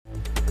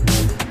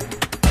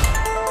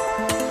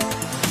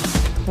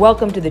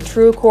Welcome to the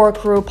True Core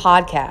Crew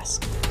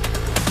podcast,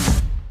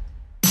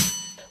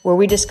 where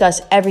we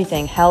discuss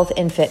everything health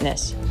and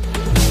fitness,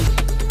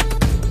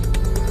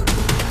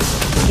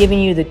 giving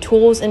you the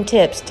tools and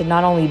tips to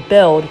not only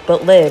build,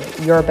 but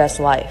live your best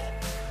life,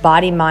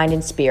 body, mind,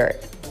 and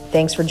spirit.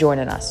 Thanks for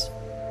joining us.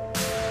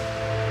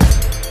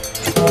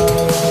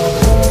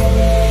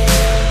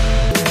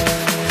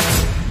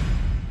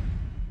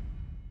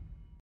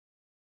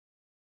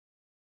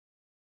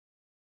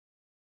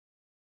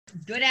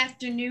 Good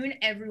afternoon,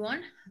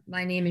 everyone.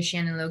 My name is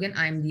Shannon Logan.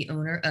 I'm the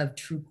owner of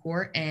True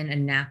Core in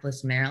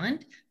Annapolis,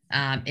 Maryland.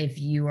 If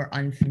you are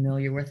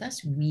unfamiliar with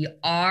us, we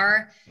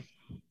are,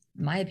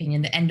 in my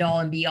opinion, the end all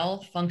and be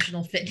all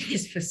functional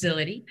fitness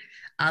facility.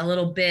 A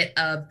little bit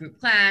of group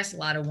class, a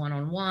lot of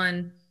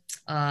one-on-one,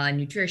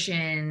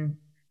 nutrition,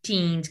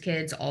 teens,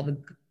 kids, all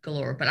the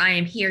galore. But I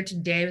am here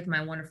today with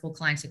my wonderful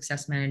client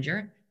success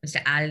manager,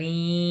 Mr.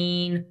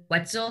 Aline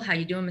Wetzel. How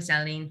you doing, Miss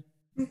Aline?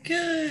 I'm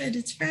good.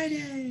 It's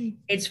Friday.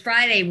 It's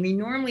Friday. We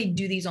normally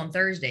do these on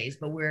Thursdays,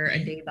 but we're a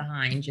day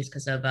behind just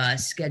because of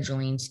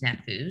scheduling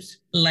snafus.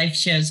 Life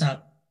shows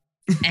up.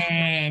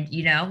 And,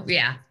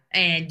 yeah.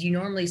 And you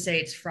normally say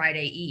it's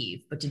Friday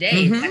Eve, but today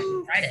is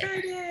actually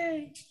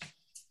Friday.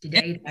 Today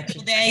is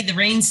actually Friday. The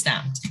rain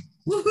stopped.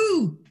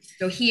 Woohoo!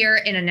 So here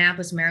in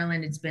Annapolis,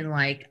 Maryland, it's been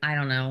like, I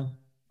don't know,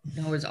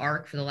 Noah's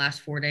Ark for the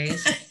last 4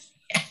 days.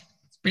 Yeah,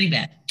 it's pretty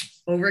bad.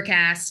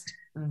 Overcast,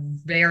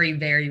 very,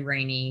 very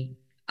rainy.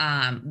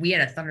 We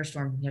had a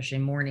thunderstorm yesterday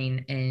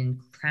morning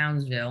in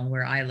Crownsville,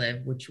 where I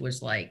live, which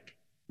was like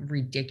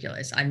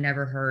ridiculous. I've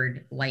never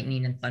heard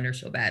lightning and thunder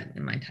so bad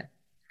in my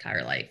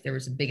entire life. There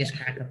was the biggest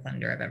crack of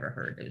thunder I've ever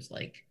heard. It was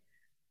like,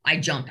 I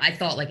jumped. I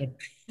thought like a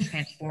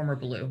transformer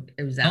blew.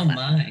 It was that loud.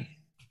 My.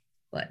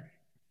 But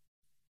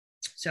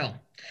so,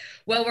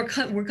 well, we're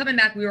coming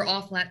back. We were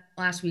off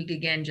last week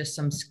again, just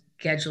some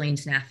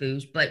scheduling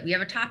snafus, but we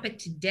have a topic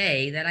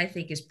today that I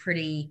think is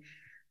pretty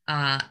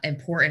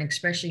important,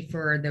 especially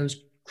for those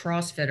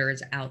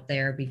CrossFitters out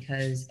there,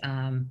 because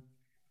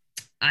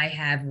I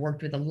have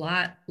worked with a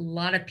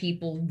lot of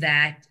people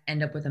that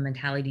end up with a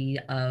mentality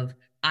of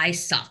I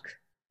suck.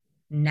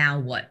 Now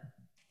what?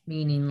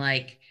 Meaning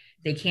like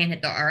they can't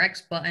hit the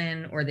RX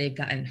button, or they've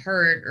gotten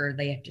hurt, or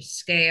they have to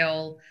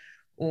scale,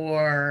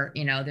 or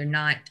they're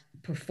not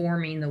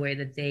performing the way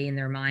that they in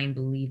their mind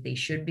believe they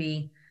should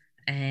be,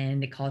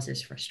 and it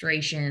causes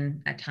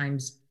frustration, at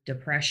times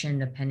depression,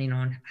 depending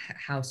on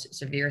how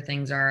severe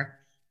things are.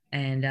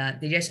 And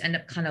they just end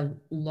up kind of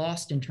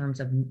lost in terms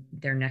of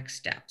their next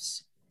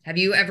steps. Have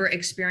you ever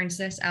experienced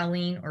this,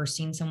 Aline, or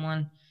seen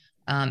someone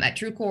at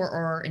True Core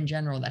or in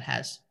general that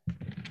has?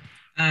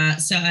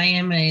 So I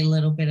am a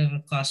little bit of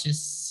a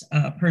cautious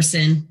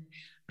person.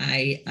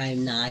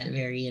 I'm not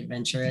very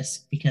adventurous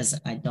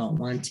because I don't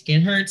want to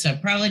get hurt. So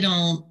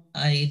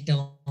I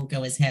don't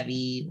go as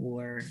heavy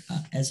or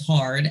as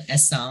hard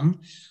as some.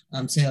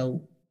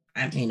 So,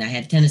 I mean, I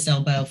had tennis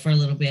elbow for a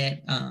little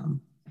bit.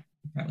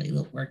 Probably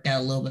worked out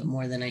a little bit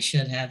more than I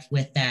should have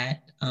with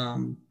that.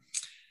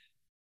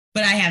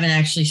 But I haven't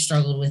actually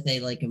struggled with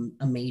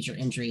a major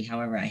injury.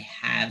 However, I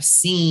have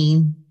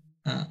seen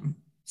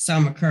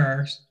some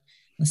occur,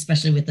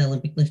 especially with the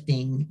Olympic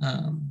lifting,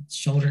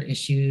 shoulder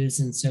issues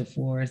and so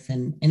forth.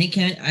 And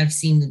I've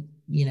seen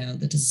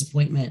the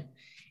disappointment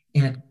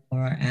in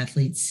our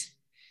athletes'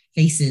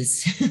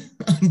 faces,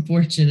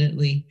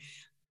 unfortunately.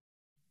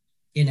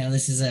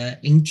 This is an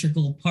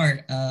integral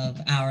part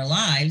of our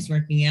lives,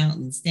 working out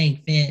and staying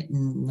fit.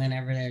 And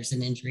whenever there's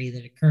an injury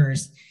that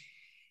occurs,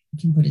 you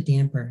can put a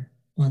damper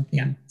on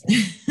things.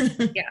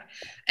 Yeah.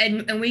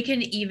 And we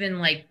can even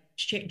like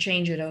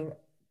change it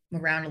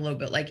around a little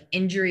bit. Like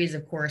injury is,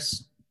 of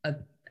course,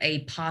 a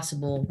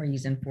possible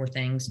reason for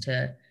things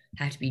to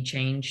have to be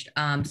changed.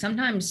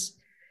 Sometimes,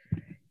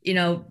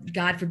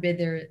 God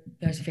forbid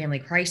there's a family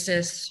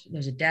crisis,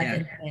 there's a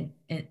death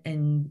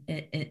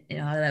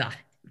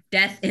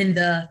death in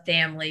the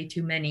family,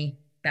 too many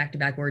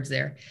back-to-back words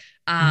there.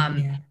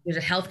 There's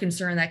a health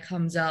concern that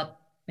comes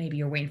up. Maybe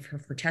you're waiting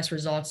for test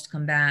results to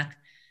come back.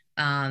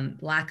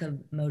 Lack of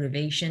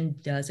motivation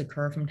does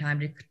occur from time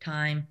to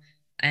time.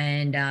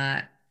 And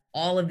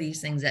all of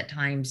these things at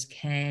times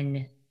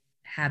can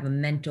have a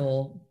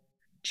mental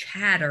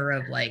chatter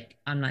of like,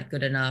 I'm not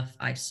good enough.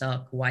 I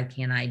suck. Why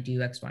can't I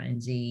do X, Y,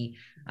 and Z?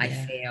 I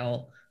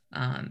fail.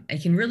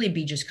 It can really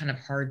be just kind of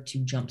hard to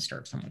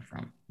jumpstart someone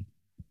from.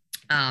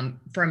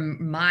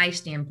 From my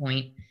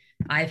standpoint,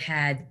 I've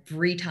had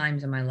 3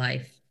 times in my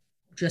life,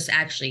 just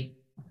actually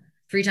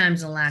 3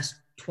 times in the last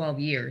 12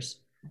 years,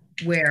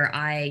 where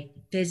I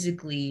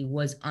physically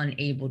was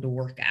unable to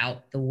work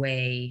out the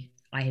way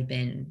I had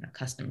been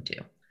accustomed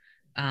to.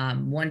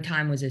 One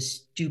time was a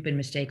stupid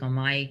mistake on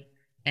my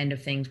end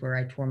of things where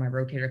I tore my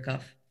rotator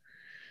cuff.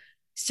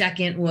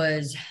 Second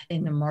was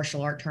in the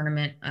martial art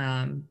tournament.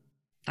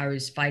 I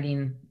was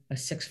fighting a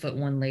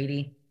 6'1"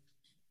 lady,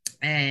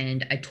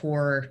 and I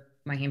tore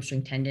my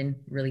hamstring tendon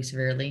really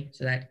severely.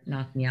 So that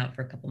knocked me out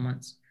for a couple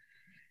months.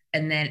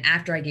 And then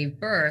after I gave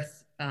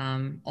birth,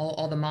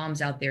 all the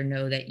moms out there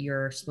know that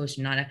you're supposed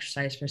to not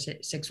exercise for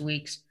 6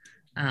 weeks.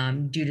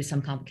 Due to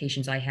some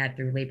complications I had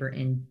through labor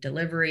and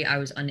delivery, I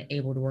was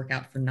unable to work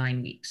out for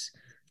 9 weeks.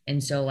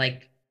 And so,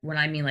 like, when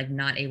I mean like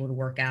not able to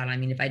work out, I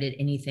mean, if I did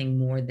anything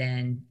more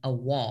than a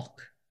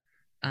walk,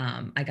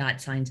 I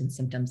got signs and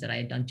symptoms that I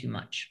had done too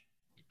much.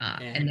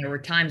 And there were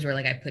times where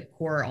like I put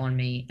core on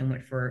me and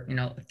went for,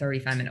 a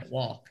 35-minute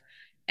walk.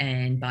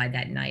 And by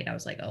that night, I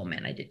was like, oh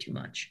man, I did too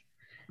much.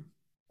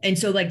 And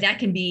so like that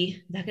can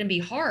be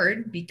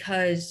hard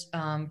because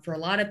for a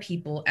lot of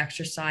people,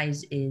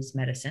 exercise is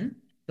medicine,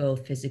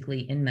 both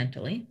physically and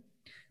mentally.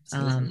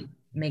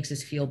 Makes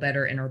us feel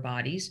better in our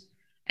bodies.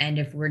 And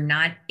if we're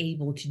not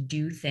able to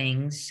do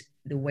things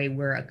the way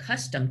we're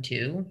accustomed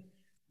to,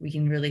 we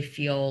can really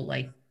feel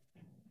like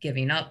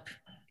giving up,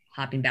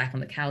 hopping back on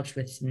the couch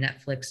with some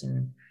Netflix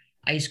and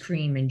ice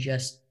cream and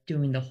just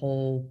doing the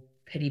whole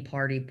pity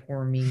party,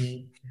 poor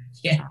me.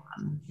 Yeah,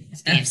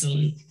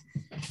 absolutely.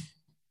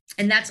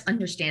 And that's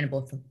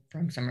understandable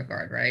from some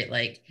regard, right?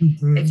 Like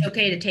it's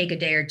okay to take a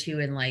day or two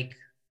and like,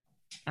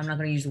 I'm not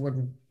going to use the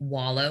word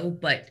wallow,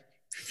 but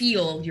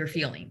feel your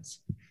feelings.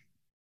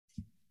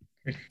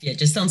 Yeah,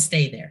 just don't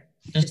stay there.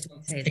 Just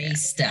don't stay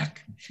stuck.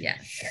 Yeah.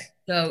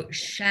 So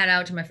shout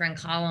out to my friend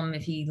Colum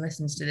if he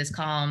listens to this.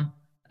 Colum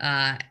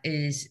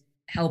is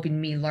helping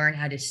me learn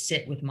how to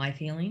sit with my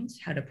feelings,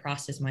 how to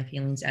process my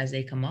feelings as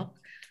they come up.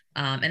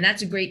 And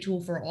that's a great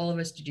tool for all of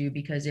us to do,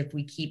 because if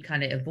we keep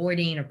kind of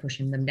avoiding or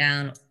pushing them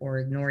down or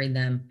ignoring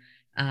them,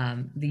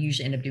 they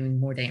usually end up doing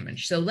more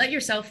damage. So let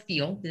yourself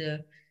feel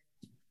the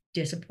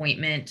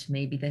disappointment,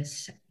 maybe the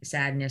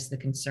sadness, the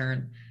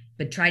concern,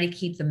 but try to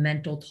keep the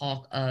mental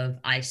talk of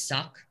I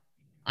suck,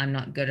 I'm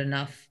not good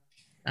enough,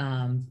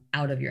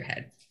 out of your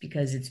head,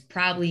 because it's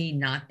probably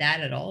not that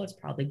at all. It's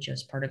probably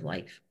just part of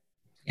life.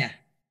 Yeah.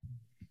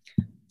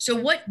 So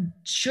what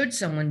should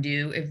someone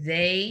do if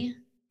they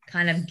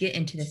kind of get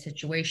into the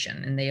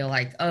situation and they're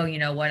like, oh, you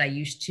know what? I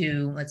used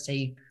to, let's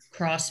say,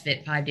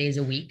 CrossFit 5 days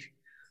a week.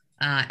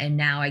 And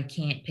now I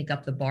can't pick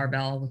up the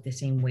barbell with the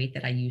same weight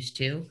that I used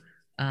to.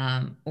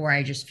 Or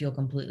I just feel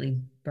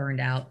completely burned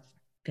out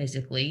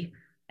physically.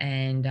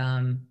 And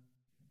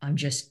I'm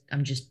just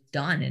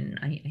done and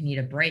I need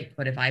a break.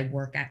 But if I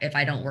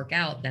don't work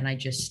out, then I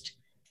just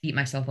beat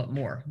myself up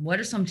more. What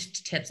are some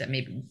tips that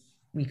maybe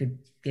we could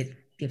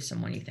give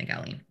someone, you think,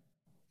 Eileen?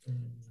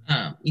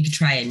 You could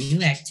try a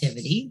new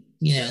activity,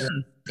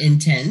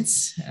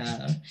 intense,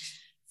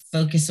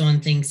 focus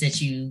on things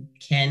that you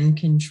can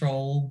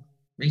control,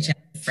 reach out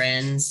to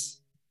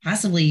friends,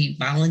 possibly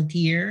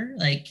volunteer,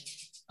 like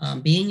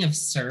being of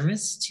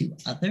service to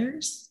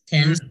others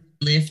tends to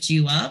lift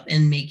you up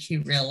and make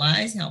you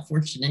realize how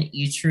fortunate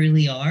you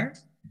truly are.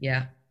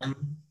 Yeah.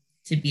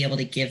 To be able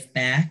to give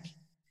back,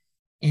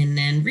 and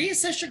then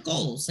reassess your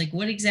goals. Like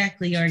what are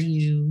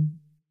you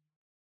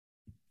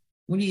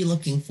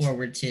looking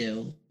forward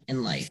to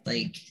in life?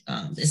 Like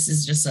this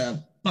is just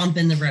a bump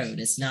in the road.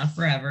 It's not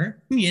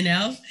forever, take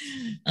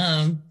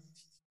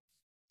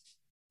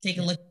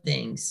a look at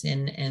things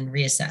and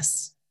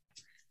reassess.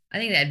 I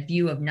think that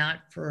view of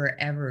not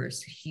forever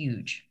is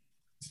huge.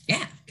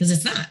 Yeah, because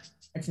it's not.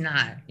 It's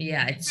not.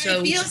 Yeah, it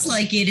feels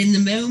like it in the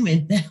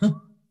moment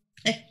though.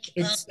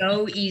 It's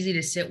so easy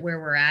to sit where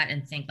we're at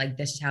and think like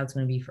this is how it's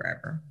going to be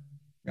forever.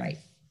 Right.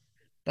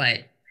 But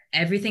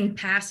everything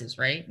passes,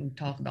 right? We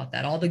talk about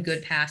that. All the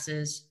good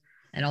passes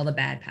and all the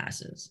bad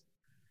passes.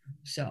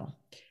 So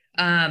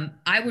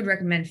I would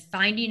recommend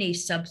finding a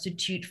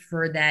substitute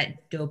for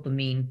that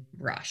dopamine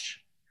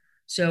rush.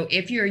 So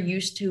if you're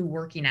used to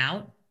working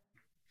out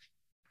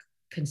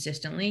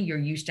consistently, you're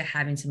used to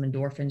having some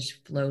endorphins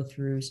flow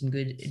through, some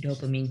good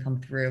dopamine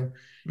come through.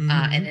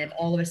 And then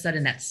all of a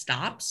sudden that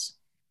stops,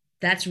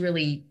 that's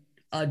really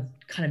a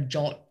kind of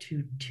jolt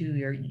to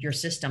your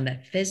system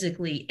that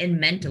physically and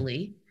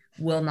mentally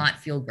will not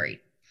feel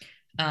great.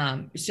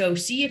 So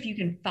see if you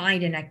can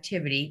find an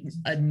activity,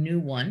 a new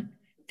one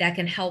that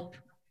can help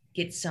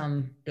get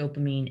some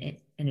dopamine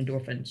and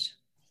endorphins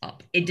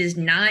up. It does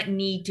not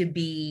need to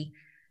be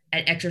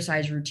an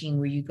exercise routine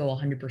where you go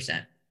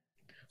 100%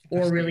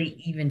 or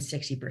really even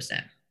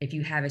 60%. If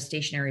you have a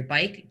stationary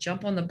bike,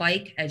 jump on the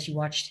bike as you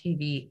watch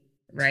TV,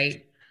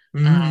 right?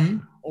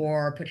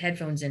 Or put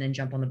headphones in and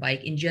jump on the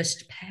bike and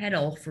just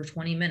pedal for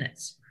 20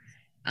 minutes.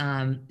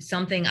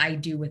 Something I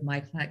do with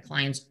my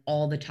clients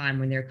all the time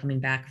when they're coming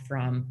back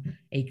from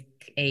a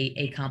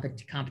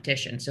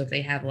competition. So if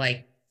they have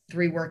like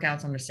 3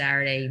 workouts on a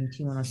Saturday and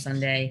 2 on a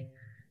Sunday,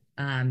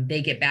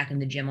 they get back in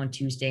the gym on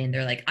Tuesday and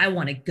they're like, I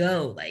want to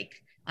go. Like,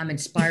 I'm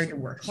inspired to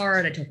work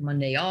hard. I took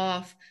Monday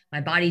off.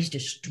 My body's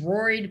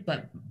destroyed,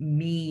 but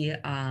me,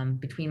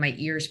 between my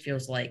ears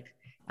feels like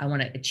I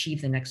want to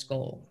achieve the next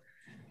goal.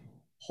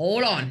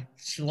 Hold on,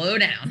 slow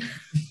down.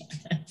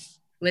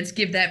 Let's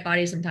give that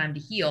body some time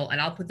to heal.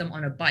 And I'll put them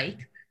on a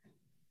bike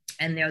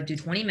and they'll do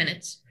 20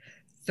 minutes,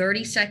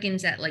 30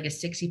 seconds at like a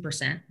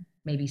 60%,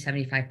 maybe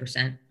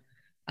 75%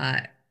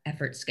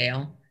 effort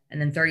scale,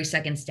 and then 30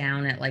 seconds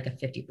down at like a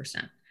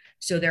 50%.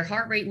 So their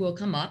heart rate will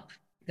come up.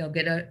 They'll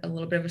get a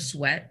little bit of a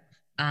sweat,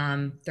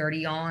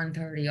 30 on,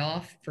 30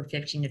 off for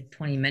 15 to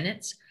 20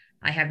 minutes.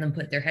 I have them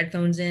put their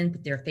headphones in,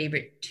 put their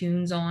favorite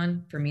tunes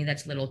on. For me,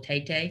 that's Little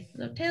Tay Tay,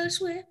 Little Taylor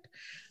Swift.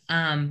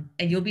 And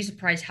you'll be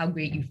surprised how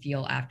great you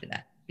feel after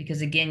that.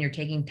 Because again, you're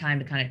taking time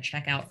to kind of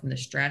check out from the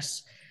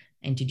stress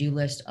and to-do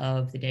list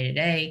of the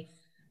day-to-day,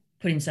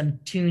 putting some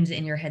tunes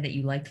in your head that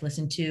you like to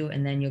listen to,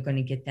 and then you're going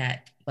to get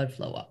that blood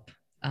flow up.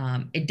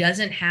 It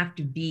doesn't have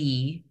to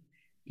be,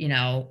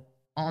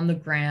 on the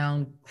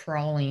ground,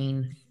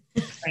 crawling,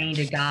 praying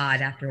to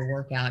God after a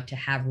workout to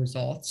have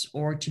results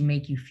or to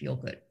make you feel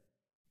good.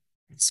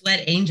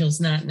 Sweat angel's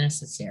not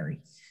necessary.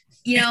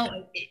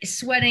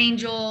 Sweat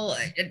angel,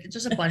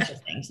 just a bunch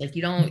of things. Like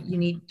you don't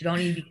need to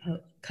be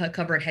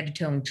covered head to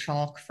toe in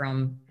chalk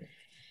from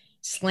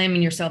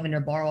slamming yourself into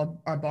a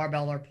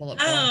barbell or pull up.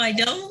 I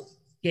don't.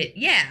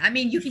 I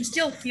mean, you can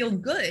still feel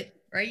good,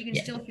 right? You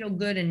can still feel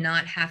good and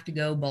not have to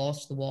go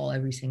balls to the wall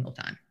every single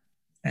time.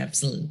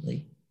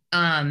 Absolutely.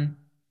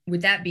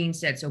 With that being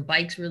said, so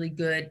bike's really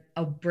good.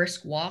 A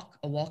brisk walk,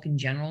 a walk in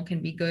general can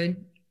be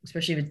good,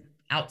 especially if it's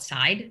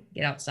outside.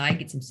 Get outside,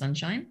 get some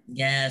sunshine.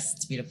 Yes,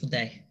 it's a beautiful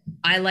day.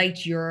 I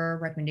liked your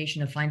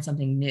recommendation to find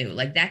something new.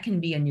 Like that can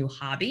be a new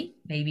hobby.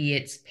 Maybe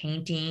it's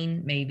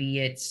painting, maybe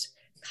it's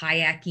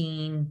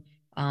kayaking.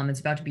 It's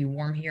about to be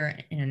warm here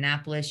in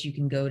Annapolis. You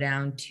can go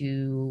down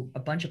to a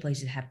bunch of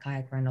places that have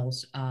kayak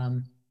rentals.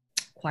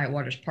 Quiet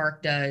Waters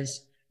Park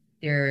does.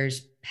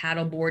 There's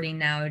paddle boarding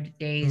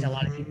nowadays.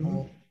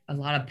 Mm-hmm. A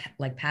lot of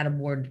like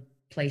paddleboard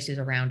places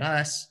around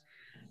us.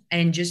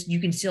 And just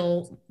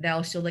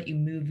they'll still let you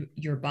move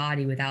your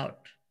body without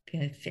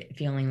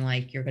feeling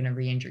like you're going to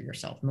re-injure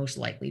yourself, most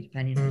likely,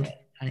 depending on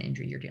what kind of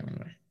injury you're dealing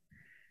with.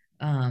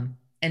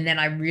 And then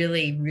I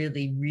really,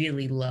 really,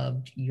 really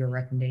loved your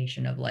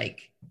recommendation of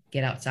like,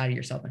 get outside of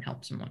yourself and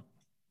help someone.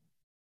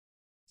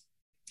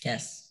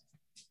 Yes.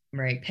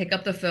 Right. Pick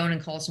up the phone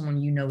and call someone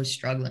is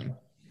struggling.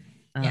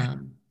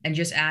 And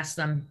just ask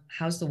them,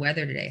 how's the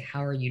weather today?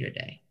 How are you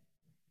today?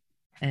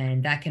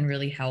 And that can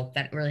really help.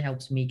 That really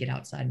helps me get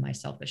outside my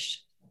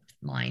selfish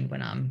mind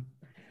when I'm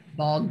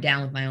bogged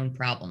down with my own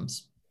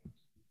problems.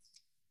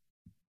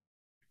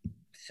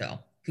 So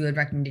good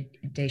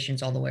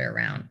recommendations all the way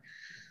around. I'm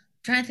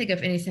trying to think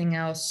of anything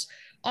else.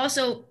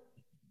 Also,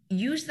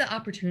 use the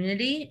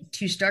opportunity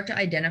to start to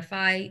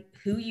identify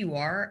who you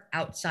are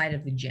outside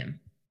of the gym.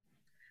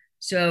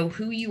 So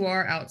who you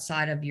are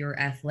outside of your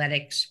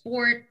athletic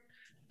sport,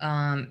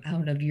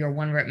 out of your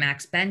 1 rep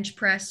max bench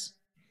press.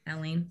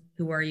 Aline,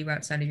 who are you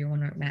outside of your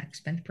 1 rep max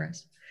bench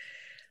press?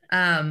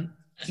 How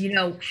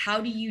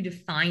do you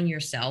define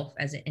yourself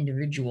as an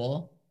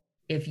individual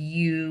if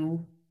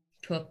you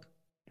took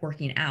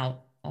working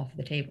out off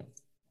the table?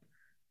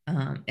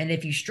 And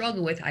if you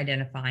struggle with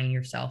identifying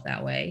yourself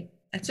that way,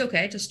 that's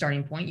okay. It's a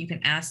starting point. You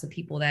can ask the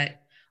people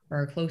that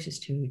are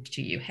closest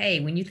to you, hey,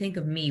 when you think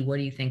of me, what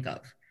do you think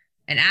of?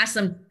 And ask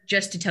them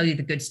just to tell you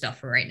the good stuff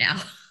for right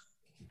now.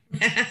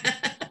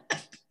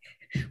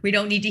 We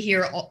don't need to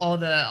hear all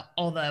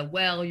the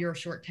well, you're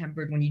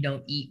short-tempered when you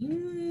don't eat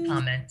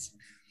comments.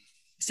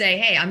 Say,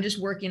 hey, I'm just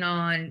working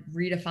on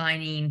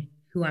redefining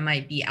who I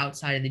might be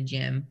outside of the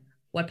gym.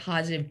 What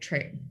positive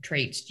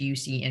traits do you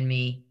see in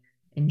me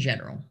in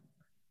general?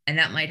 And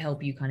that might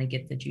help you kind of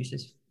get the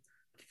juices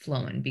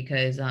flowing,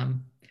 because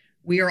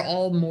we are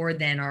all more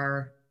than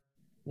our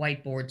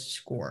whiteboard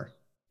score.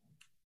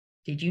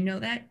 Did you know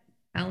that,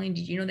 Aline?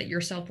 Did you know that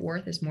your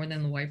self-worth is more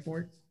than the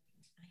whiteboard?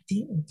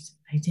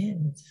 I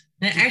did.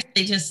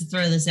 Actually, just to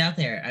throw this out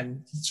there,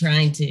 I'm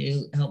trying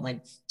to help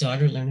my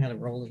daughter learn how to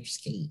roller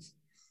skate.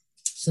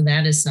 So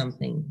that is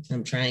something.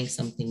 I'm trying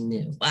something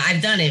new. Well,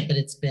 I've done it, but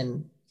it's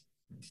been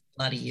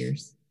a lot of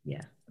years.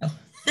 Yeah. Oh.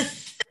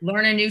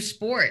 Learn a new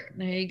sport.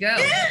 There you go.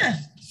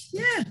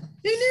 Yeah.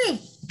 Who knew?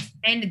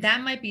 And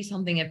that might be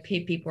something if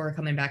people are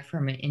coming back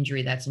from an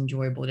injury that's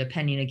enjoyable,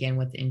 depending again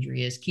what the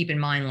injury is. Keep in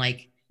mind,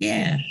 like,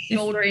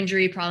 shoulder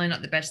injury, probably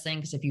not the best thing,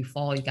 because if you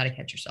fall, you got to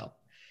catch yourself.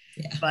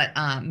 Yeah. But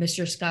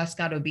Mr.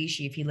 Scott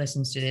Obishi, if he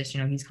listens to this,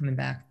 he's coming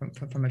back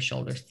from a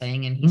shoulder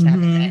thing, and he's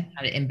having that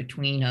kind of in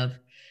between of,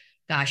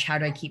 gosh, how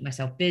do I keep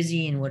myself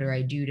busy, and what do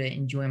I do to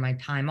enjoy my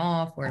time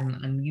off where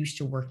I'm used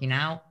to working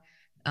out?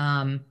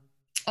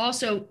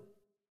 Also,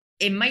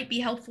 it might be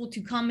helpful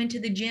to come into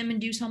the gym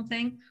and do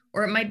something,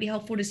 or it might be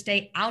helpful to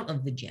stay out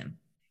of the gym.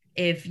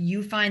 If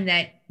you find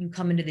that you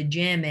come into the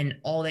gym and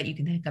all that you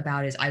can think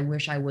about is, I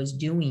wish I was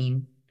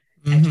doing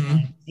X, Y,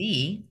 and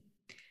Z,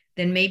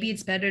 then maybe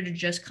it's better to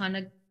just kind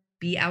of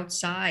be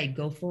outside,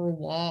 go for a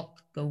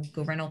walk, go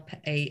rent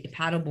a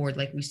paddleboard,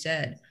 like we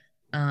said,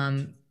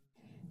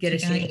 get a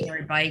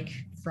stationary bike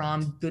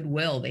from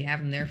Goodwill. They have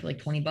them there for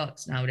like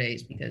 $20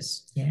 nowadays,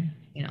 because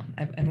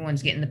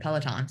everyone's getting the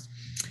Pelotons.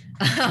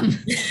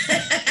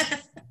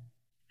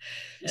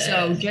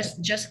 So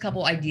just a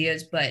couple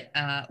ideas, but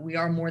we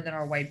are more than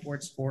our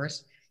whiteboard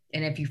scores.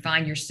 And if you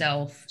find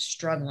yourself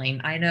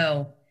struggling, I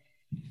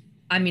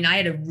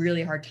had a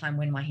really hard time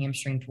when my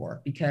hamstring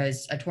tore,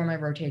 because I tore my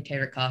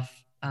rotator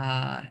cuff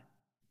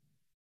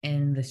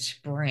in the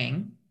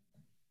spring,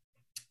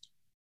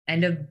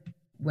 end of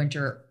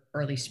winter,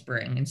 early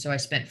spring. And so I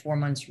spent 4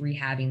 months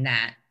rehabbing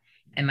that,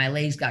 and my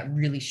legs got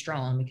really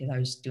strong because I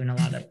was doing a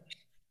lot of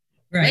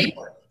Right.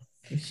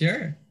 For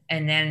sure.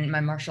 And then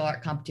my martial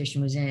art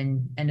competition was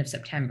in end of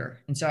September.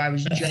 And so I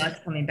was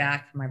just coming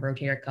back from my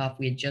rotator cuff.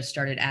 We had just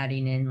started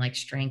adding in like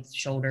strength,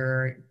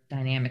 shoulder,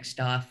 dynamic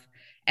stuff.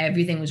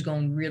 Everything was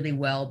going really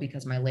well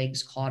because my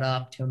legs caught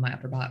up to my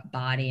upper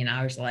body. And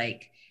I was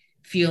like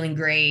feeling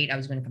great. I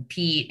was going to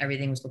compete.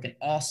 Everything was looking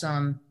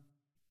awesome.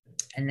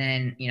 And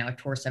then, I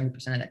tore 70%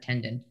 of that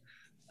tendon.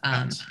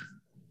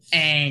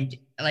 And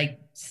like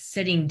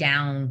sitting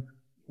down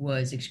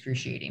was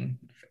excruciating.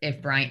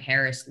 If Bryant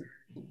Harris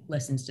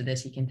listens to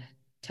this, he can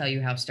tell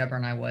you how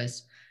stubborn I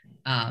was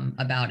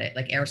about it.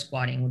 Like air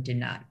squatting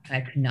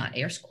I could not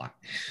air squat.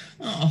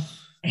 Oh.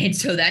 And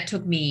so that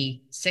took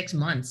me 6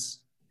 months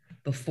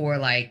before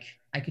like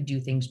I could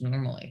do things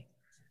normally,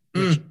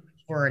 which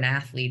for an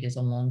athlete is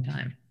a long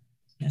time.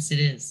 Yes, it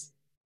is.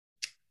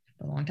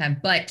 A long time.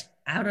 But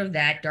out of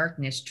that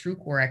darkness,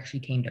 TrueCore actually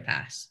came to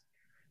pass.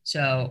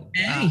 So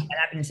that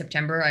happened in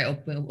September. I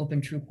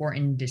opened TrueCore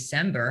in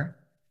December.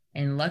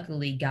 And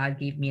luckily, God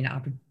gave me an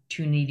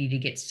opportunity to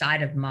get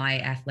side of my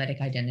athletic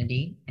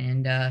identity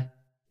and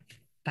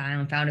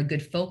found a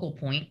good focal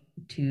point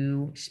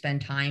to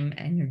spend time,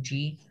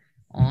 energy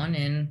on.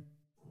 And,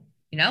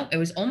 it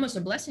was almost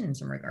a blessing in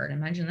some regard.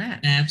 Imagine that.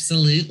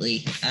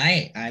 Absolutely.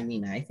 I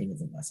mean, I think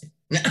it's a blessing.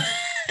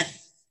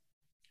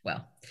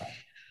 Well,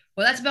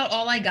 that's about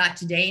all I got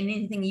today.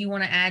 Anything you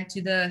want to add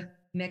to the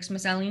mix,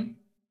 Miss Eileen?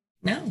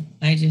 No,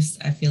 I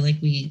feel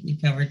like we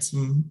covered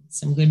some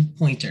good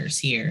pointers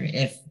here.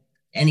 If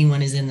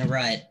anyone is in the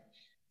rut,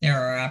 there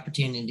are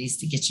opportunities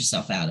to get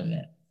yourself out of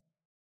it.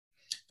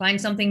 Find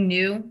something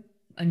new,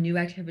 a new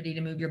activity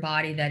to move your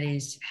body that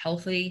is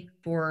healthy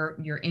for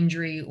your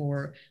injury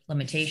or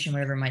limitation,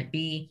 whatever it might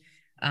be.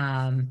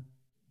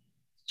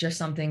 Just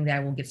something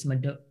that will get some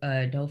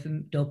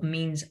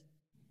dopamines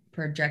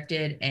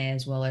projected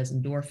as well as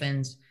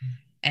endorphins,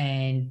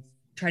 and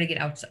try to get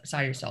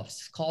outside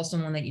yourself. Call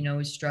someone that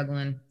is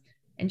struggling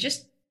and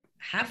just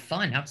have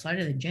fun outside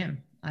of the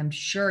gym. I'm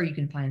sure you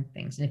can find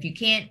things. And if you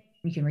can't,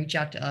 you can reach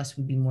out to us.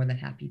 We'd be more than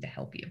happy to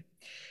help you.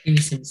 Give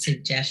you some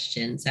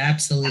suggestions.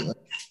 Absolutely.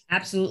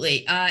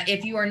 Absolutely.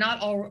 If you are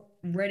not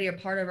already a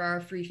part of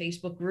our free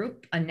Facebook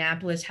group,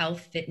 Annapolis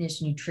Health,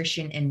 Fitness,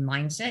 Nutrition, and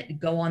Mindset,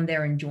 go on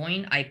there and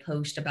join. I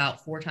post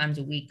about 4 times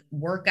a week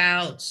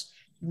workouts,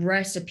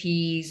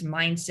 recipes,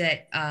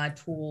 mindset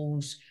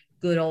tools,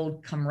 good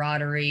old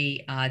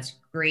camaraderie. It's a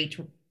great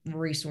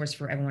resource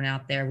for everyone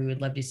out there. We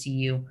would love to see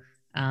you.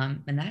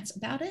 And that's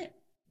about it.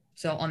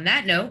 So on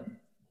that note,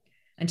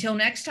 until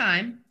next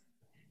time,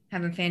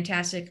 have a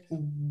fantastic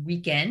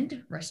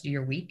weekend, rest of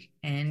your week.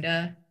 And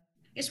I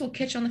guess we'll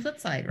catch you on the flip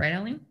side, right,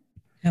 Eileen?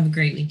 Have a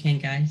great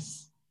weekend,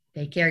 guys.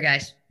 Take care,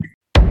 guys.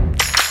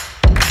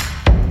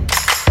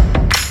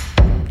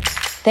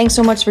 Thanks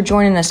so much for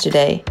joining us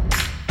today.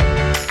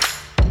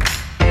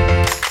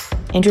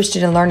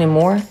 Interested in learning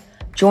more?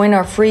 Join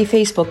our free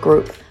Facebook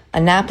group,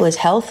 Annapolis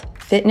Health,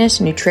 Fitness,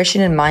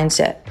 Nutrition, and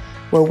Mindset,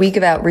 where we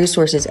give out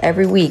resources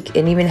every week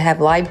and even have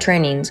live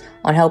trainings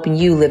on helping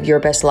you live your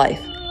best life.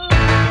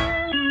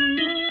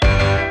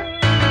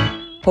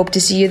 Hope to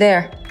see you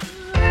there.